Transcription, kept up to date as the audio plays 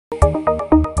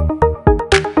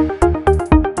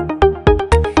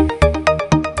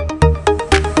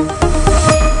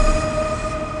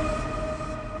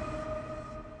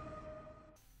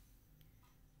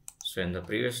the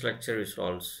previous lecture we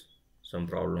solved some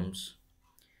problems,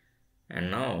 and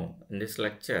now in this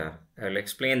lecture I will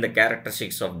explain the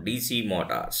characteristics of DC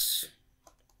motors.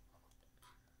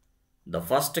 The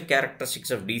first characteristics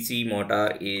of DC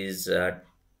motor is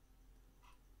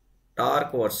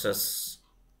torque versus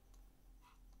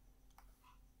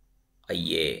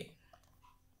Ia.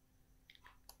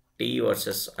 T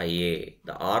versus Ia,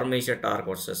 the armature torque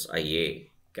versus Ia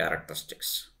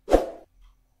characteristics.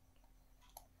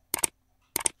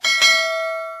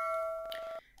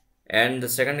 And the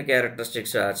second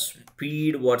characteristics are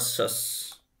speed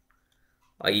versus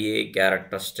Ia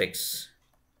characteristics.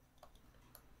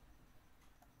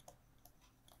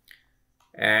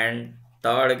 And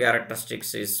third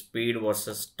characteristics is speed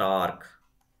versus torque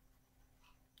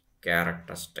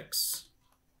characteristics.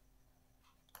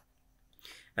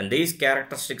 And these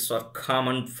characteristics are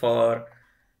common for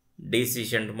DC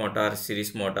shunt motor,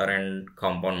 series motor and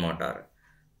compound motor.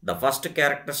 The first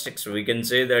characteristics, we can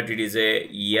say that it is a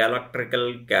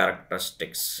electrical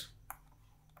characteristics.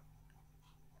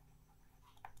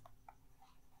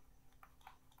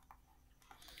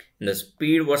 In the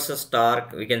speed versus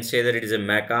torque, we can say that it is a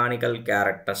mechanical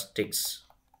characteristics.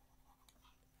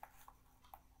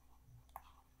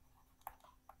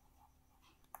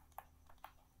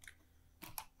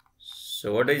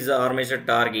 So what is the armature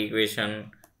torque equation?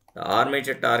 The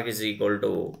armature torque is equal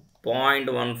to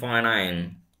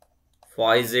 0.159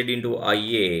 phi z into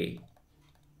Ia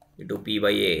into P by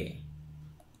A.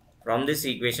 From this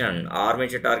equation,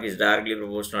 armature torque is directly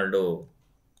proportional to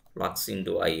flux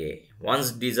into Ia.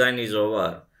 Once design is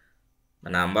over, the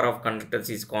number of conductors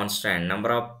is constant,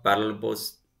 number of parallel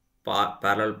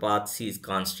paths is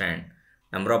constant,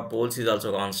 number of poles is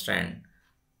also constant,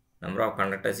 number of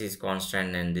conductors is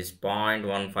constant, and this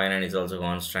 0.159 is also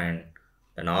constant.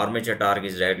 Then armature torque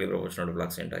is directly proportional to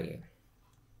flux into Ia.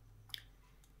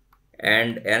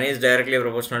 And N is directly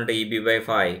proportional to Eb by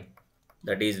phi,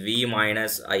 that is V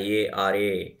minus Ia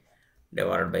Ra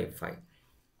divided by phi.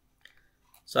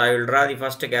 So I will draw the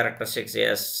first characteristics.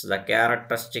 Yes, the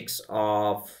characteristics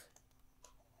of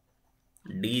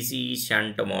DC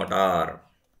shunt motor.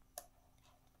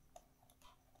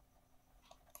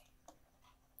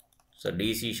 So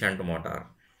DC shunt motor.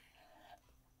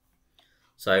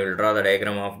 So I will draw the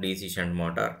diagram of DC shunt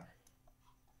motor.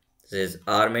 This is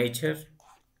armature.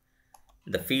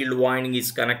 The field winding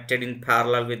is connected in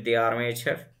parallel with the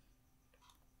armature,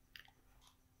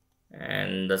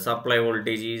 and the supply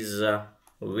voltage is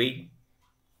V.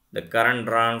 The current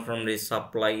drawn from the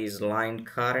supply is line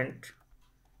current.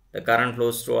 The current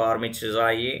flows through armature is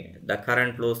Ia. The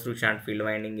current flows through shunt field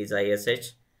winding is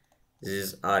ISH. This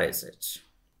is RSH.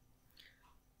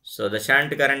 So the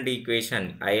shunt current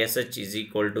equation, ISH is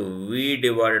equal to V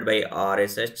divided by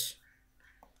RSH.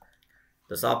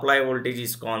 The supply voltage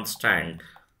is constant.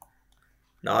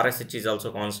 The RSH is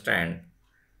also constant.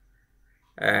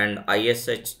 And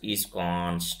ISH is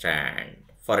constant.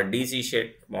 For a DC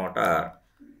shunt motor,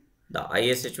 the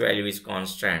ISH value is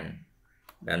constant.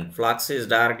 Then flux is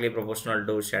directly proportional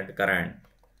to shunt current.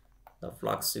 The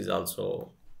flux is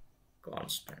also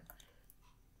constant.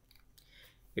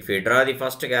 If we draw the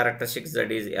first characteristics,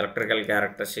 that is electrical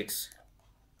characteristics,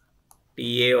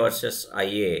 TA versus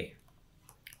Ia,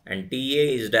 and TA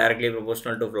is directly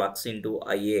proportional to flux into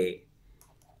Ia,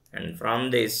 and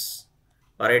from this,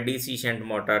 for a DC shunt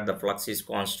motor, the flux is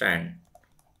constant.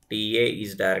 TA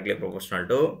is directly proportional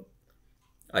to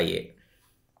Ia.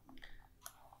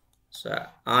 So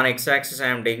on x-axis I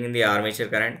am taking the armature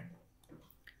current,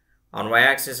 on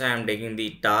y-axis I am taking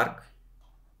the torque.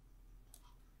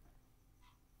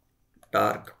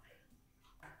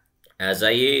 As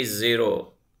Ia is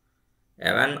 0,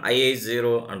 when Ia is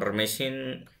 0 under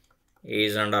machine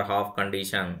is under half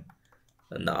condition,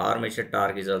 then the armature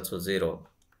torque is also 0.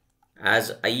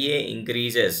 As Ia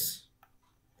increases,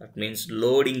 that means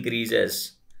load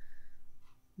increases,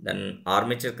 then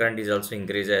armature current is also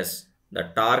increases. The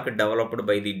torque developed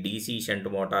by the DC shunt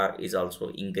motor is also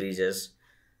increases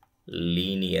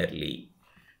linearly.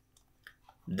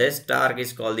 This torque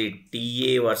is called the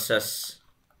TA versus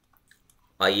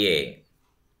Ia.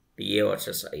 TA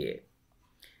versus Ia.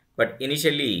 But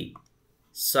initially,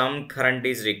 some current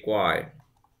is required.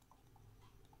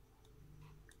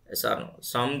 Yes or no?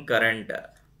 Some current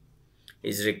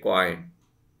is required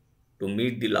to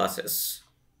meet the losses.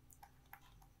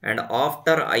 And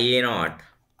after Ia naught,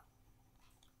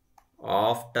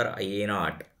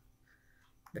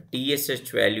 the TSH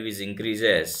value is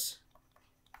increases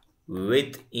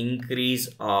with increase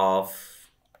of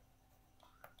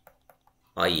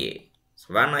Ia.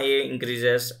 So when Ia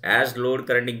increases, as load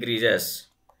current increases,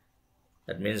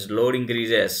 that means load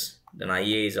increases, then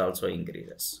IA is also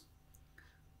increases.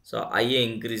 So IA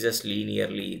increases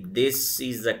linearly. This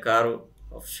is the curve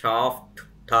of shaft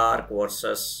torque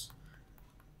versus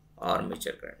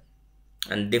armature current,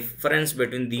 and difference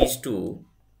between these two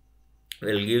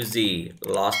will give the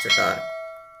last torque.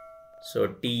 So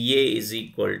TA is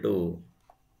equal to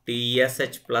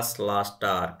TSH plus last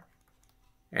torque,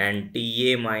 and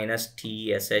TA minus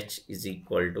TSH is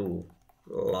equal to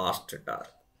last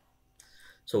torque.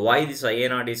 So why this IA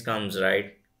naught is comes,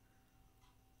 right?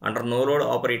 Under no load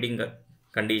operating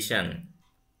condition,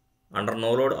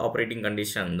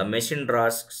 the machine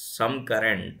draws some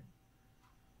current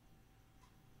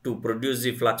to produce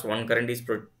the flux. One current is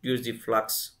produce the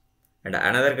flux and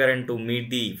another current to meet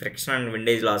the friction and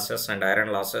windage losses and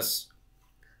iron losses.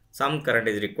 Some current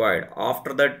is required.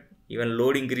 After that, even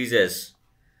load increases,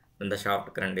 then the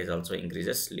shaft current is also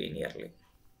increases linearly.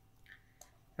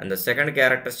 And the second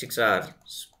characteristics are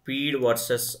speed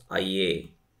versus IA.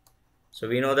 So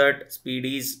we know that speed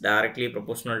is directly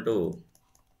proportional to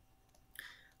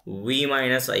V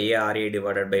minus IA RA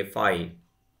divided by 5.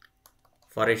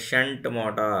 For a shunt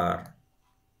motor,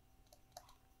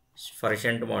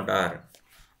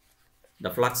 the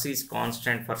flux is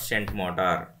constant for shunt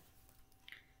motor.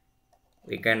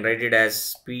 We can write it as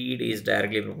speed is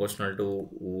directly proportional to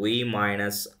V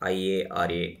minus IA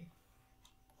RA.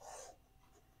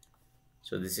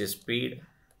 So this is speed.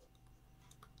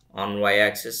 On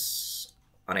y-axis,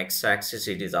 on x-axis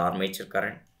it is armature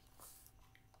current.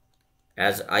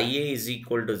 As IA is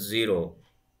equal to 0,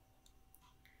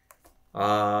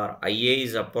 or IA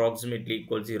is approximately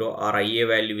equal to 0, or IA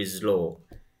value is low,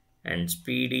 and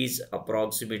speed is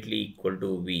approximately equal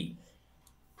to V.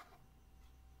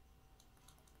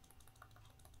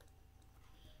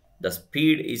 The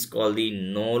speed is called the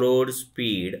no load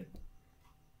speed.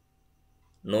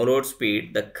 No load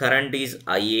speed, the current is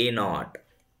IA naught.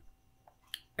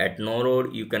 At no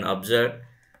load, you can observe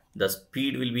the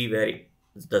speed will be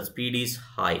the speed is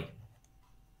high.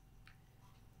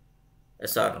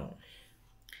 Yes or no?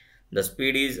 The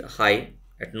speed is high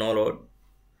at no load.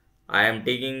 I am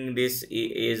taking this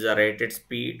is a rated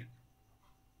speed.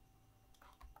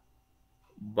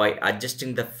 By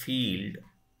adjusting the field,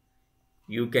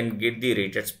 you can get the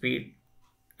rated speed,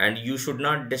 and you should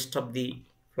not disturb the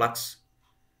flux.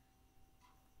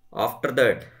 After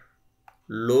that,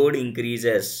 load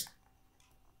increases.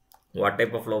 What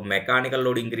type of load? Mechanical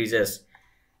load increases.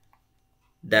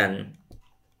 Then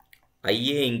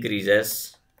IA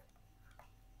increases.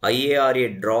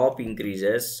 IARA drop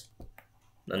increases.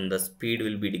 Then the speed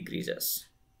will be decreases.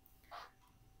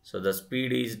 So the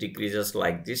speed is decreases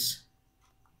like this.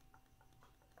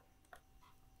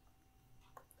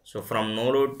 So from no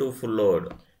load to full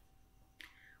load,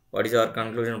 what is our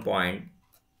conclusion point?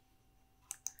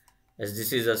 As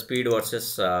this is a speed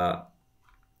versus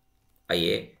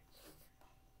IA.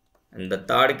 And the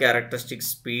third characteristic,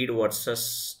 speed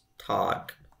versus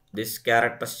torque. This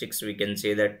characteristics we can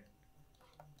say that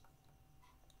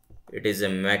it is a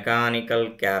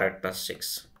mechanical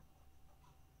characteristics.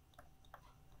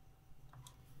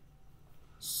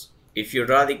 If you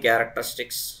draw the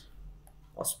characteristics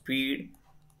of speed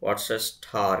versus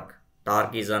torque,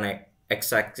 torque is on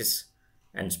x-axis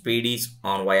and speed is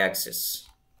on y-axis.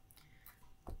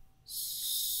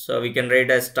 So we can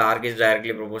write as torque is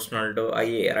directly proportional to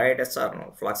IA, right? Yes or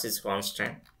no? Flux is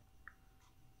constant.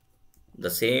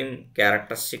 The same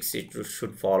characteristics it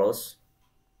should follows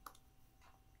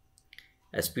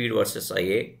as speed versus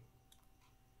IA.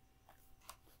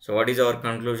 So what is our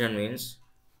conclusion means?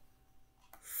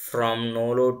 From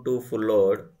no load to full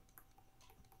load,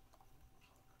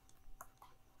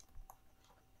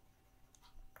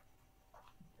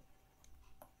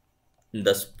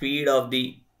 the speed of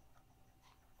the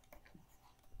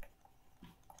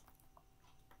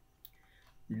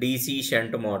DC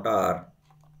shunt motor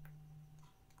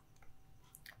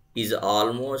is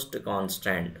almost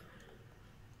constant.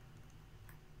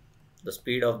 The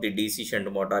speed of the DC shunt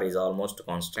motor is almost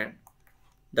constant.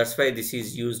 That's why this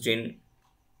is used in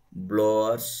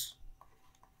blowers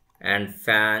and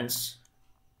fans,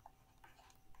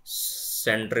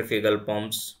 centrifugal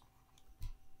pumps,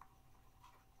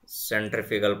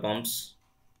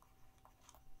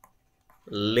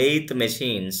 lathe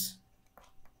machines,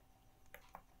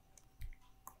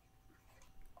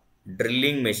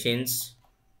 drilling machines,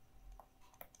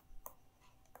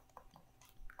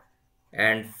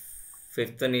 and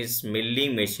fifth one is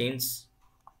milling machines.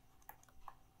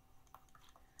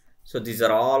 So these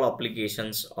are all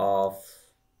applications of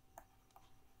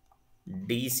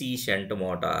DC shunt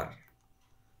motor.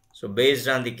 So based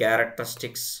on the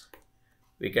characteristics,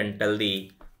 we can tell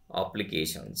the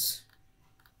applications.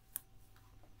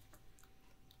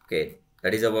 Okay,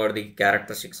 that is about the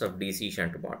characteristics of DC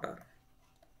shunt motor.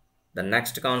 The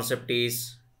next concept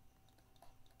is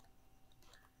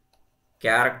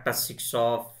characteristics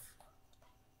of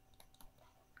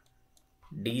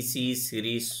DC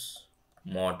series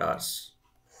motors.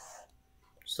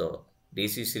 So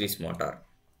DC series motor.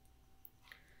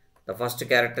 The first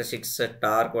characteristics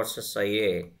torque versus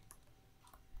IA,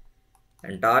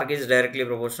 and torque is directly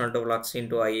proportional to flux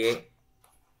into IA.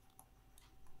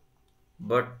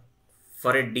 But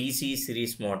for a DC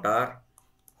series motor,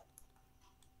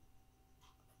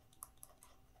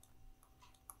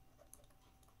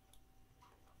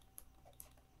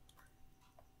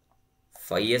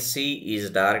 phi SC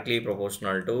is directly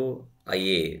proportional to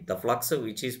IA. The flux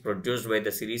which is produced by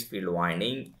the series field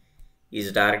winding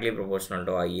is directly proportional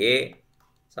to IA.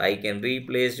 So I can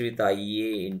replace with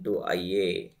IA into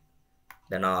IA.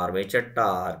 Then armature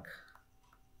torque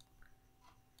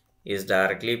is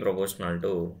directly proportional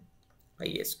to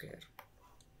IA square.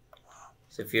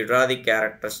 So if you draw the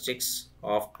characteristics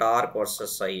of torque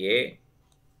versus IA,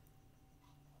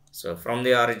 so from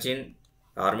the origin,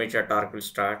 armature torque will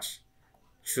start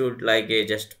shoot like a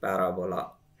just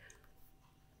parabola.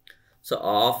 So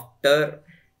after,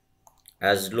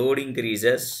 as load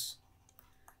increases,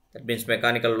 that means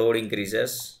mechanical load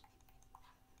increases,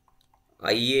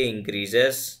 IA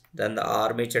increases, then the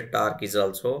armature torque is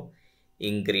also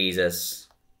increases.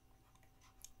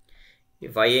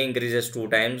 If IA increases 2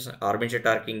 times, armature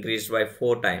torque increased by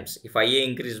 4 times. If IA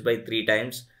increased by 3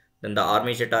 times, then the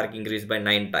armature torque increased by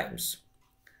 9 times.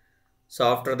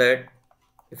 So after that,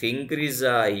 if you increase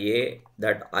IA,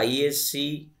 that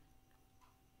ISC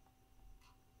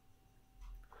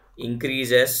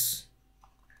increases,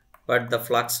 but the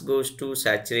flux goes to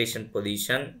saturation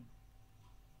position.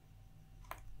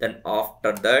 Then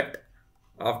after that,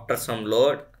 after some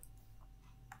load,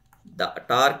 the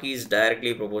torque is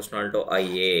directly proportional to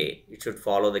IA. It should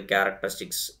follow the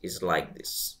characteristics is like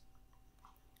this.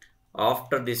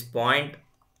 After this point,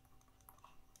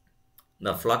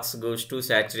 the flux goes to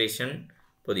saturation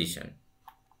position.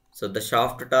 So the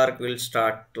shaft torque will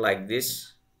start like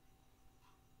this.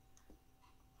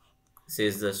 This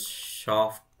is the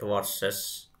shaft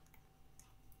versus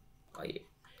IA.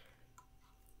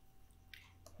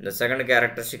 The second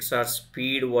characteristics are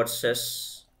speed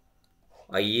versus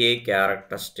IA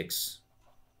characteristics.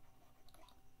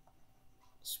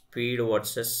 Speed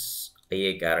versus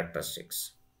IA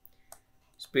characteristics.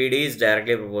 Speed is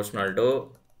directly proportional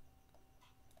to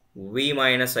V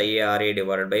minus IARA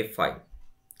divided by phi.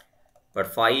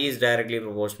 But phi is directly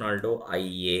proportional to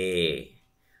IA.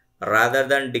 Rather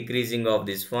than decreasing of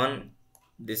this one,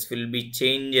 this will be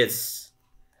changes.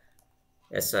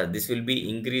 Yes sir, this will be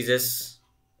increases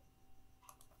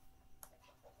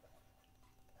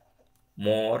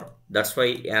more. That's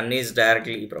why N is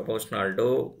directly proportional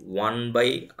to 1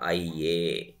 by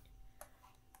IA.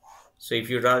 So if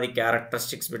you draw the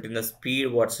characteristics between the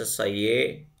speed versus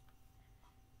IA,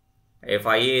 if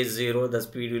IA is 0, the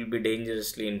speed will be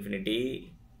dangerously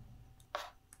infinity.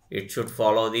 It should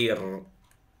follow the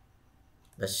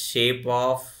shape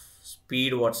of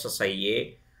speed versus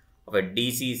IA of a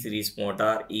DC series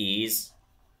motor is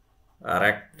a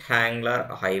rectangular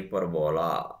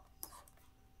hyperbola.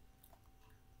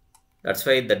 That's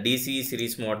why the DC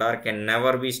series motor can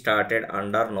never be started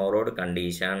under no load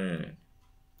condition.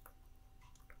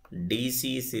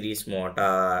 DC series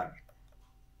motor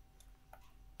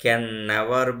can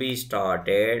never be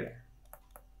started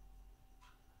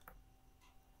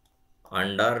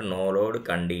under no load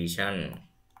condition.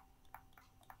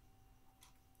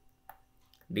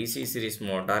 DC series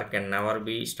motor can never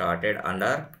be started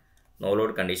under no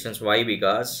load conditions. Why?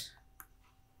 Because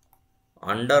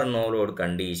under no load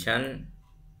condition,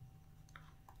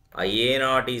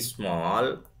 IA0 is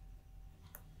small,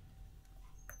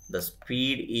 the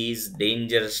speed is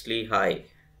dangerously high.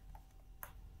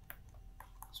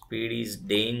 Speed is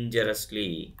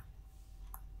dangerously.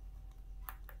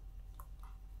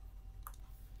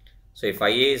 So if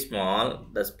IA is small,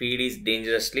 the speed is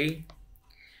dangerously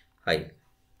high.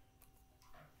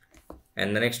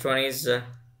 And the next one is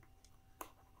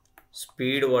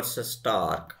speed versus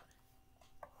torque.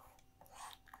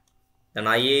 Then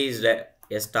IA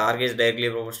is torque is directly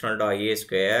proportional to IA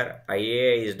square.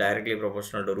 IA is directly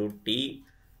proportional to root T.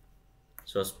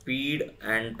 So speed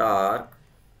and torque,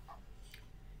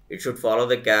 it should follow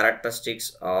the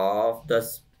characteristics of the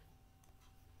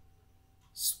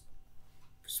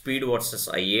speed versus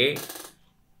IA.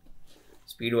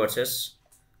 Speed versus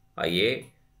IA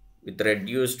with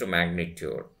reduced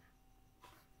magnitude.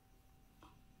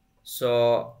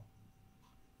 So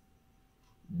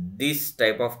this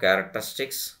type of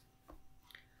characteristics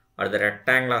or the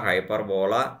rectangular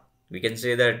hyperbola. We can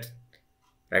say that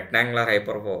rectangular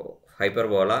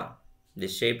hyperbola.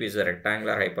 This shape is a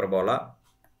rectangular hyperbola.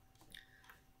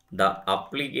 The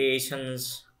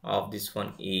applications of this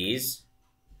one is,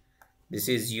 this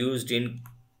is used in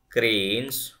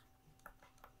cranes,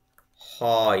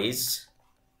 hoists,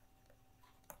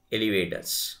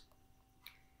 elevators,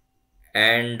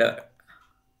 and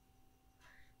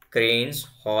cranes,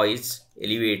 hoists,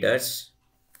 elevators,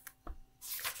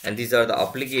 and these are the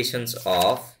applications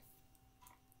of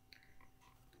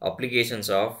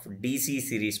DC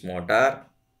series motor.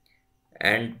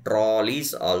 And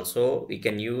trolleys also, we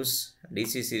can use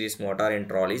DC series motor in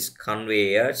trolleys,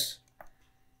 conveyors,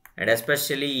 and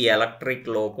especially electric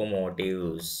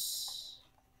locomotives.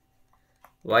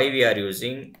 Why we are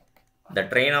using? The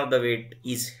train of the weight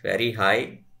is very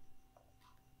high,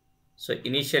 so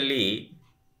initially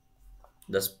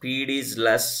the speed is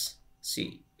less.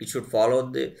 See, it should follow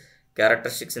the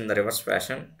characteristics in the reverse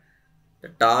fashion. The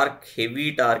torque,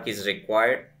 heavy torque is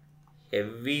required.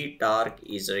 Heavy torque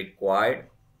is required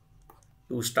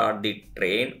to start the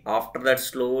train. After that,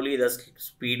 slowly the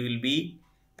speed will be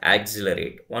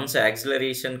accelerate. Once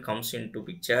acceleration comes into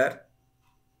picture,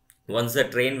 once the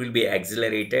train will be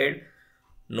accelerated,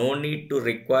 no need to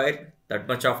require that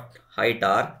much of high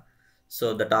torque.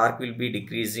 So the torque will be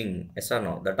decreasing. Yes or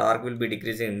no? The torque will be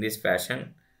decreasing in this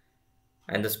fashion,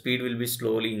 and the speed will be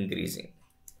slowly increasing.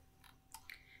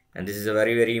 And this is a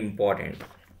very, very important.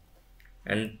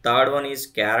 And third one is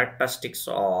characteristics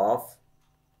of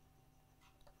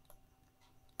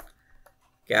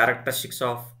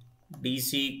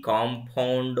DC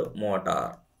compound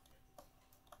motor.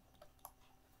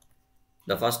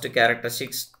 The first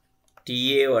characteristics,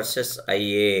 TA versus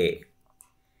IA.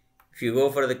 If you go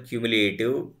for the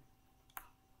cumulative,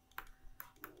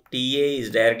 TA is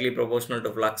directly proportional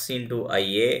to flux into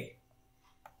IA,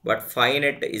 but phi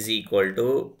net is equal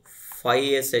to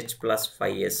phi sh plus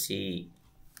phi sc.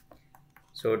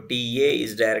 So TA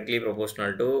is directly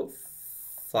proportional to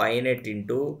phi net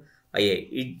into IA.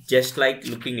 It just like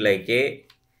looking like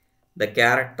the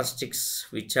characteristics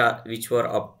which were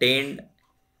obtained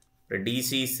for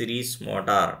DC series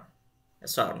motor.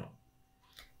 Yes or no?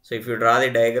 So if you draw the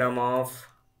diagram of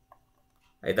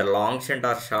either long shunt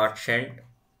or short shunt,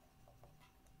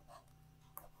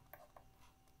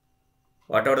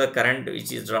 whatever the current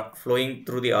which is flowing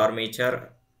through the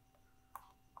armature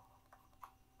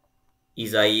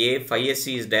is IA, phi sc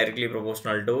is directly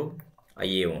proportional to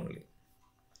IA only.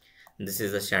 This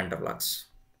is the shunt flux.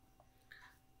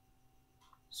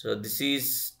 So this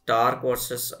is torque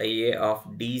versus IA of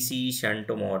DC shunt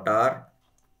motor,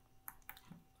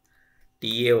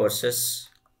 TA versus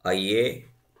IA.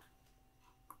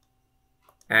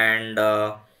 And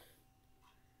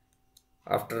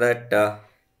after that,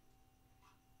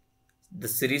 the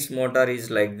series motor is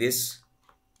like this.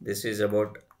 This is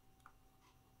about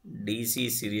DC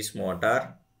series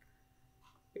motor.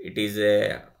 It is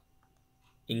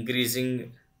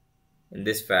increasing in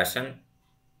this fashion.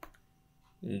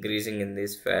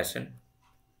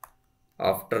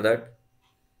 After that,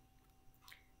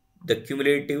 the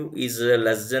cumulative is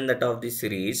less than that of the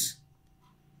series.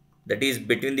 That is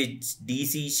between the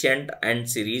DC shunt and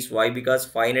series. Why? Because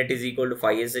phi net is equal to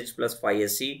phi sh plus phi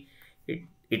sc.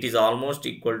 It is almost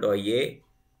equal to IA.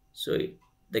 So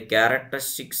the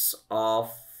characteristics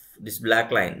of this black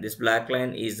line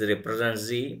is represents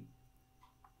the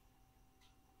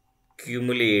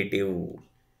cumulative.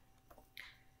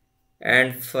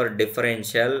 And for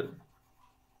differential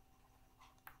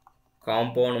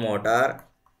compound motor,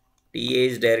 TA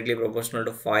is directly proportional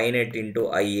to phi net into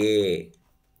IA.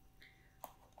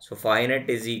 So phi net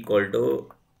is equal to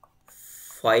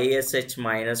phi sh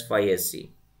minus phi sc.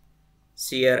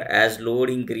 See here, as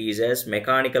load increases,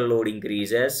 mechanical load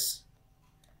increases,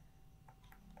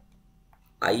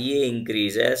 IA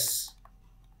increases,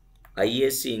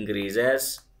 ISC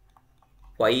increases,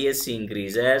 phi sc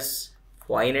increases,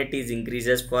 phi net is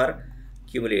increases for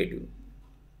cumulative.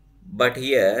 But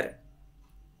here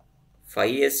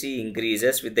phi sc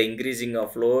increases with the increasing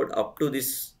of load up to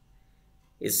this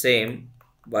is same,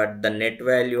 but the net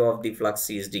value of the flux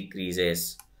is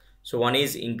decreases. So one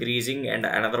is increasing and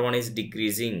another one is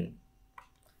decreasing.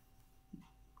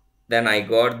 Then I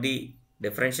got the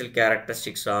differential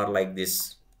characteristics are like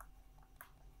this.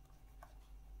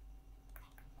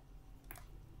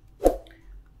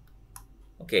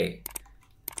 Okay,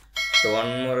 so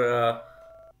one more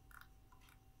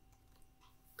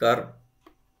curve,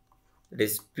 it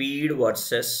is speed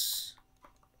versus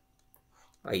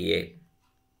IA.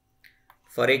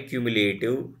 For a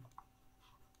cumulative,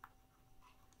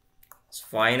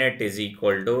 phi net is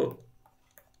equal to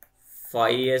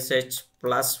 5sh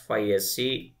plus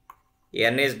 5sc.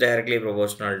 N is directly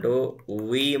proportional to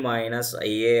V minus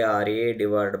IARA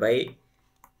divided by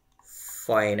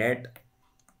phi net.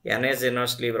 N is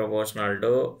inversely proportional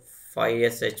to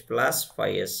 5sh plus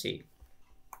 5sc.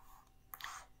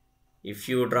 If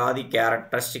you draw the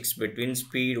characteristics between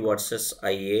speed versus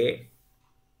IA,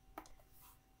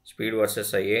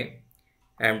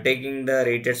 I am taking the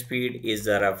rated speed is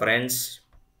the reference.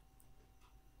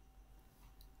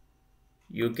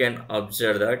 You can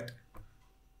observe that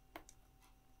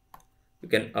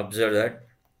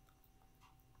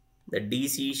the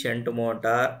DC shunt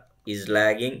motor is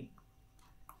lagging.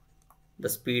 The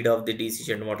speed of the DC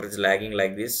shunt motor is lagging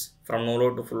like this. From no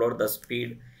load to full load, the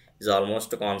speed is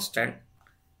almost constant.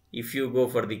 If you go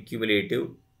for the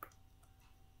cumulative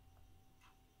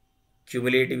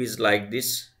is like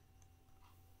this.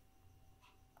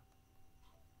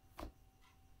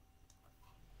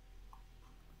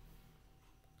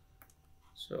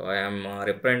 So I am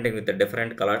representing with the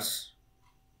different colors,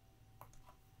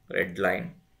 red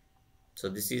line. So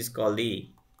this is called the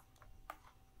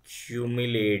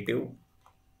cumulative,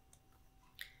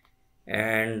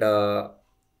 and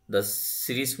the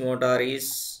series motor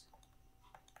is,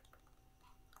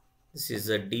 this is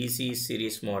a DC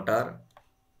series motor.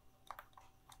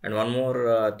 And one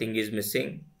more thing is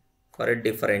missing. For a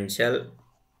differential,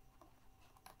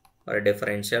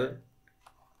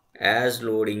 as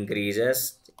load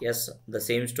increases, yes, the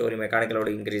same story, mechanical load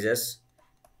increases,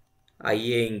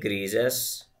 IA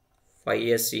increases,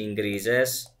 5sc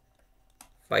increases,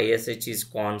 5sh is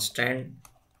constant,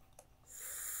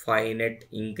 phi net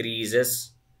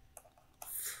increases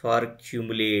for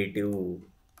cumulative,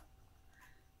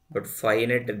 but phi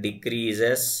net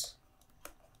decreases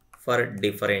for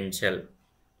differential.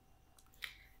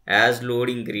 As load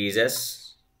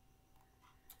increases,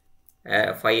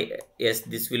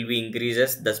 this will be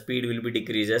increases, the speed will be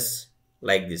decreases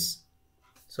like this.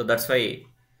 So that's why,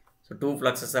 so two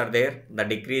fluxes are there. The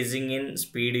decreasing in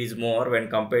speed is more when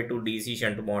compared to DC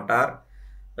shunt motor.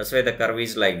 That's why the curve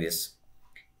is like this.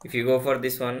 If you go for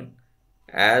this one,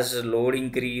 as load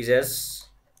increases,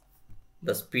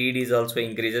 the speed is also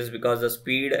increases, because the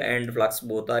speed and flux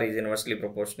both are is inversely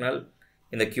proportional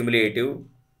in the cumulative,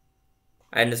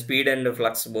 and the speed and the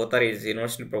flux both are is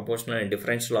inversely proportional in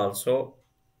differential also.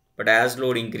 But as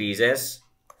load increases,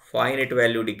 phi net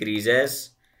value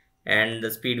decreases and the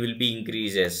speed will be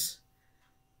increases.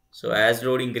 So as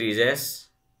load increases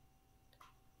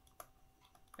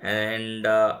and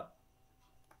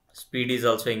speed is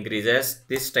also increases,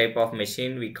 this type of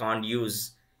machine we can't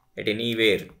use at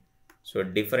anywhere. So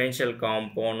differential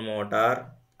compound motor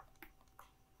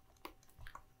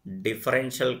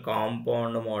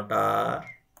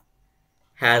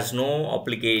has no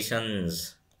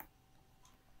applications,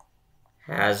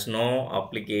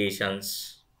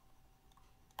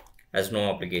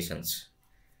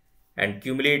 and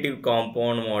cumulative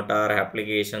compound motor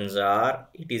applications are,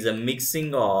 it is a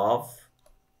mixing of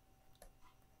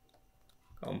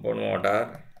compound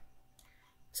motor.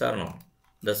 Sir, no,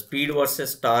 the speed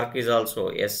versus torque is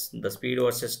also, yes, the speed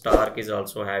versus torque is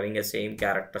also having a same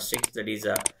characteristics. That is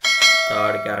a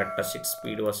third characteristic.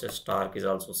 Speed versus torque is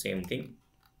also same thing.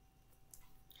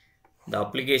 The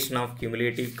application of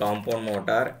cumulative compound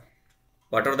motor,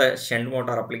 what are the shunt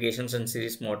motor applications and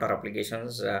series motor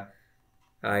applications?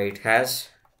 It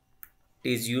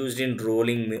is used in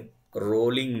rolling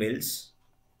mills,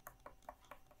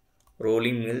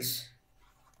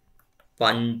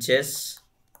 punches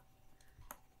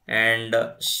and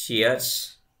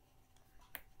shears,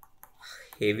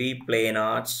 heavy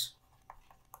planards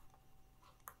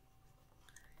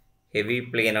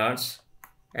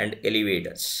and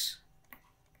elevators.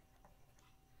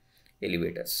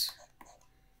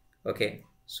 Okay,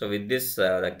 so with this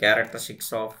the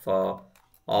characteristics of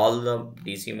all the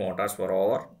DC motors were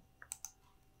over.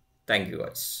 Thank you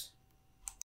guys.